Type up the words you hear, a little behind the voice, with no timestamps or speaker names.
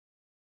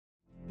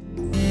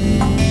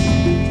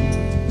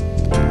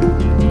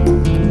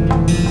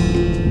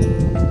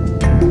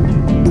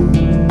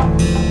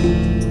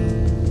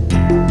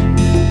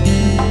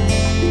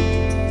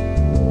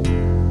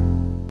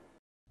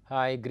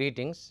Hi,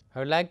 greetings. I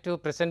would like to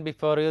present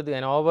before you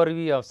an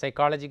overview of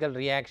psychological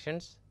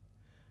reactions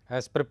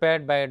as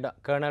prepared by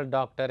Colonel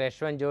Dr.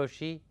 Yashwant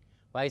Joshi,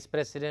 Vice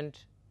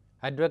President,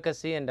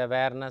 Advocacy and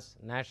Awareness,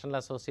 National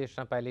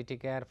Association of Palliative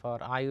Care for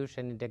Ayush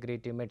and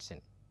Integrative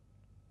Medicine.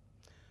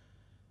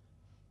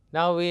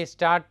 Now we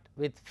start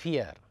with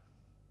fear.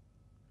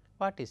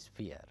 What is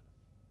fear?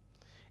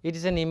 It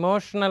is an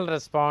emotional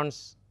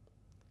response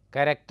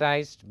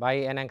characterized by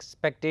an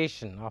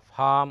expectation of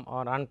harm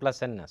or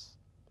unpleasantness,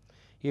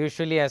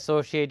 usually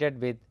associated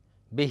with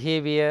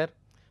behavior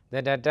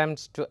that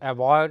attempts to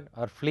avoid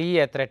or flee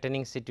a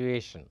threatening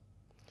situation.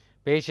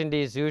 Patient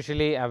is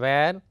usually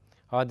aware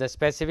of the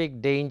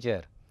specific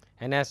danger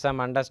and has some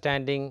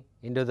understanding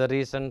into the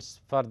reasons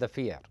for the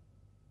fear.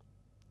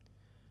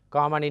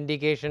 Common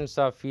indications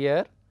of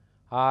fear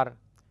are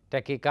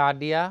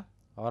tachycardia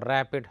or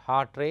rapid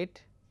heart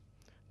rate,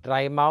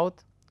 dry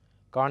mouth,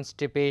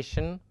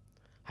 constipation,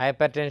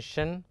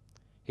 hypertension,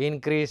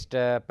 increased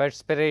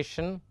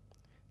perspiration,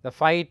 the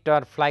fight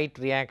or flight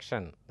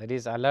reaction, that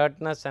is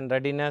alertness and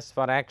readiness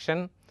for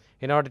action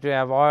in order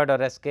to avoid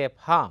or escape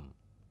harm.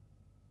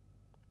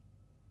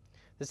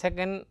 The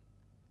second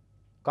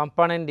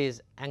component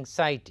is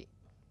anxiety.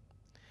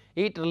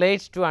 It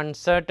relates to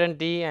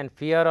uncertainty and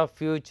fear of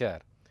future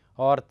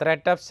or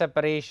threat of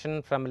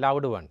separation from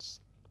loved ones.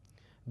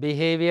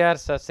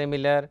 Behaviors are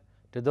similar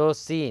to those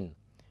seen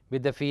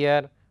with the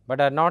fear, but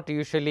are not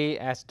usually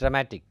as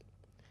dramatic.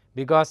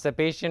 Because the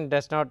patient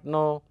does not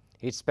know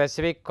its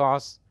specific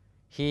cause,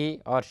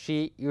 he or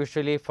she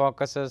usually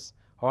focuses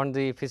on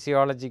the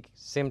physiologic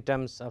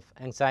symptoms of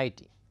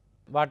anxiety.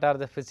 What are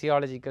the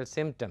physiological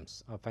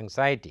symptoms of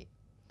anxiety?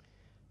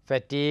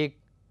 Fatigue,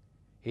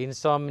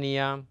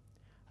 insomnia,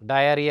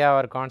 diarrhea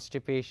or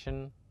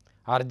constipation,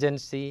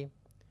 urgency,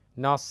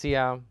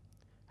 nausea,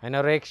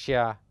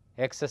 anorexia,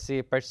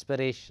 excessive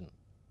perspiration.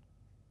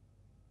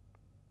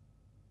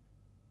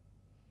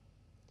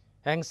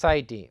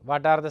 Anxiety,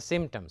 what are the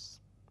symptoms?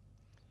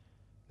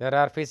 There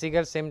are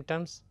physical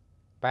symptoms,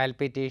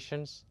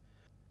 palpitations.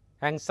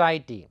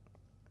 Anxiety,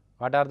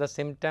 what are the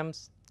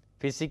symptoms?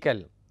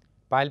 Physical,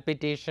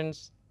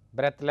 palpitations,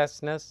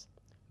 breathlessness,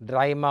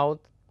 dry mouth,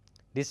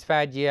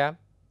 dysphagia,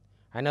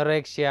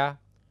 anorexia,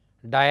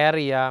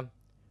 diarrhea,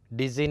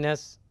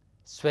 dizziness,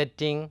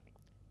 sweating,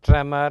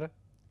 tremor,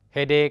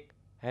 headache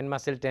and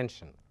muscle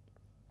tension.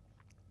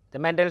 The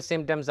mental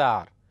symptoms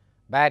are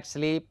bad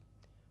sleep,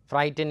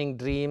 frightening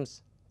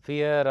dreams,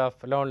 fear of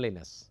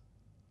loneliness.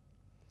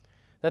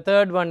 The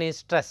third one is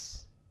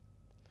stress.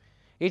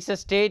 It is a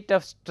state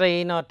of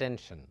strain or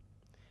tension,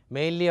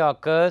 mainly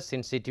occurs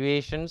in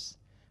situations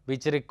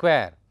which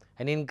require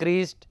an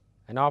increased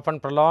and often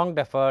prolonged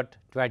effort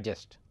to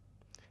adjust.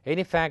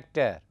 Any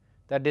factor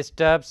that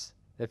disturbs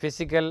the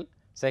physical,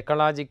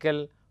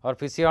 psychological or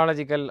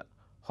physiological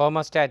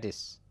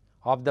homeostasis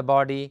of the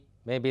body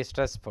may be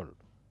stressful.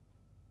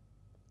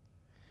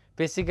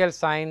 Physical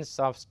signs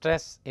of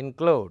stress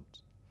include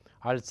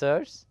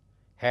ulcers,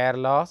 hair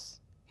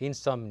loss,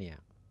 insomnia.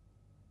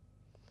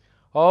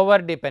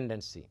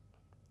 Overdependency.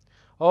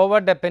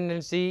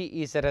 Overdependency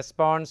is a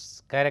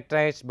response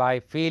characterized by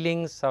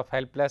feelings of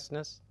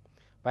helplessness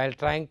while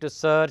trying to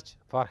search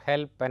for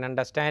help and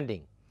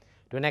understanding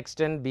to an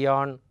extent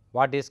beyond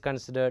what is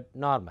considered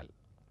normal.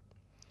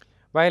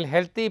 While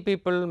healthy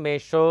people may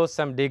show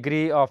some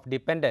degree of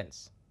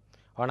dependence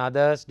on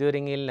others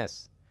during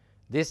illness,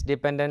 this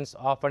dependence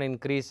often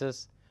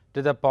increases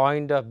to the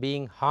point of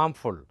being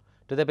harmful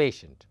to the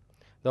patient.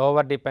 The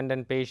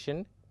overdependent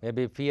patient may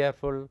be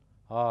fearful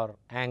or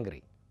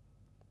angry.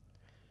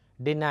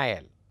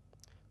 Denial,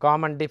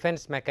 common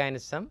defense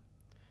mechanism,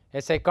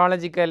 a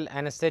psychological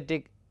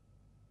anesthetic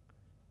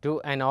to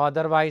an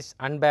otherwise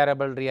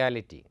unbearable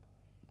reality.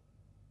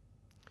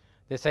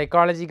 The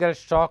psychological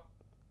shock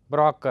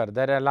broker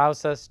that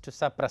allows us to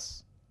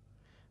suppress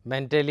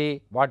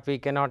mentally what we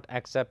cannot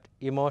accept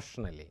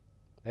emotionally,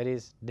 that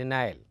is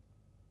denial.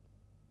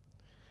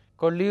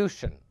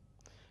 Collusion.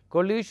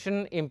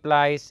 Collusion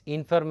implies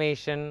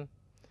information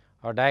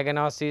or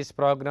diagnosis,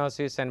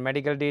 prognosis and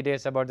medical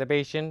details about the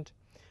patient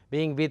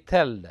being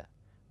withheld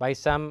by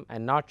some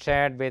and not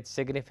shared with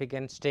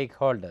significant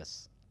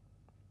stakeholders.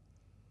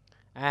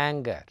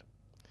 Anger,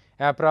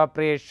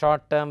 appropriate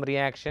short term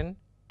reaction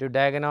to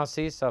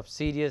diagnosis of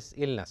serious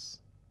illness.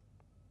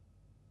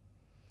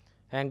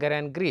 Anger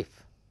and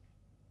grief.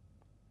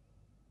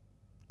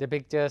 The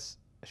pictures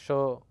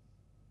show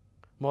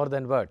more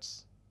than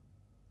words.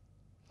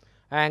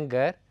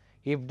 Anger,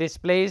 if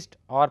displaced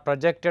or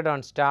projected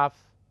on staff,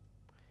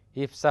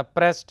 if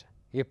suppressed,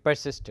 if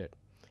persisted.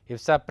 If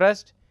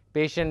suppressed,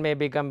 patient may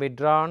become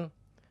withdrawn,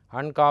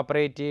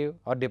 uncooperative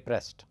or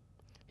depressed.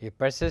 If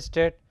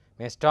persisted,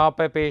 may stop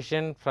a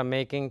patient from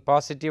making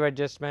positive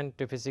adjustment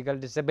to physical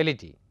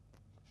disability.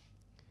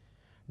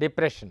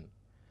 Depression.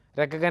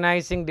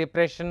 Recognizing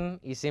depression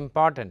is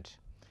important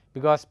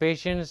because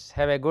patients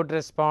have a good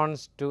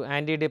response to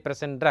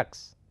antidepressant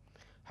drugs.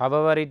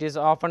 However, it is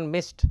often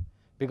missed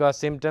because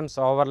symptoms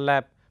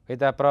overlap with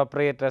the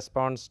appropriate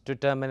response to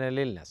terminal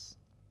illness.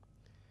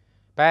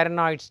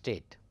 Paranoid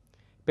state.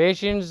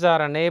 Patients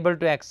are unable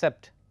to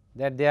accept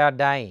that they are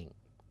dying.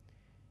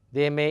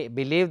 They may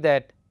believe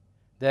that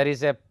there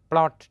is a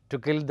plot to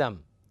kill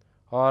them,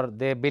 or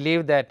they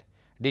believe that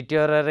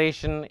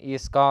deterioration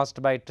is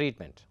caused by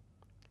treatment,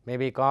 may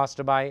be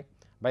caused by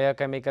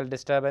biochemical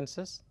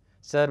disturbances,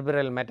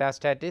 cerebral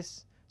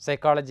metastasis,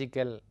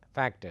 psychological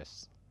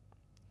factors.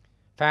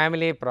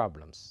 Family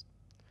problems.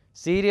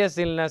 Serious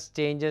illness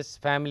changes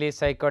family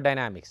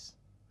psychodynamics.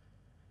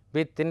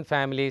 Within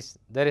families,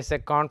 there is a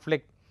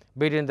conflict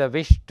between the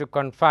wish to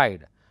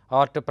confide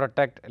or to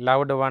protect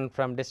loved one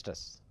from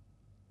distress.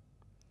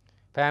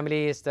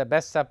 Family is the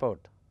best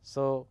support.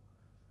 So,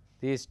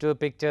 these two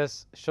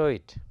pictures show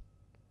it.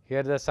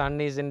 Here the son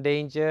is in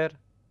danger.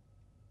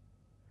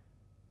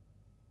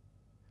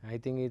 I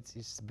think it's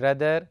his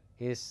brother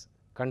is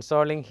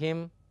consoling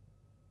him.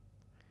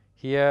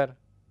 Here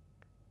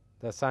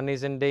the son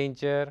is in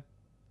danger.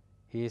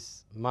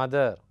 His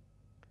mother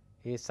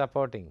is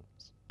supporting,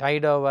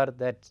 tide over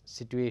that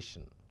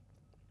situation.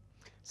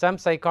 Some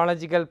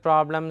psychological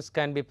problems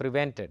can be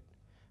prevented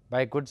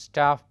by good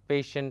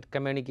staff-patient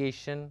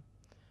communication,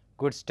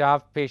 good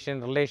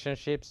staff-patient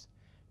relationships,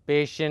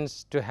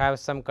 patients to have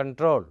some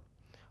control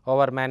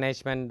over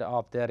management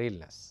of their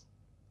illness.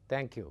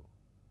 Thank you.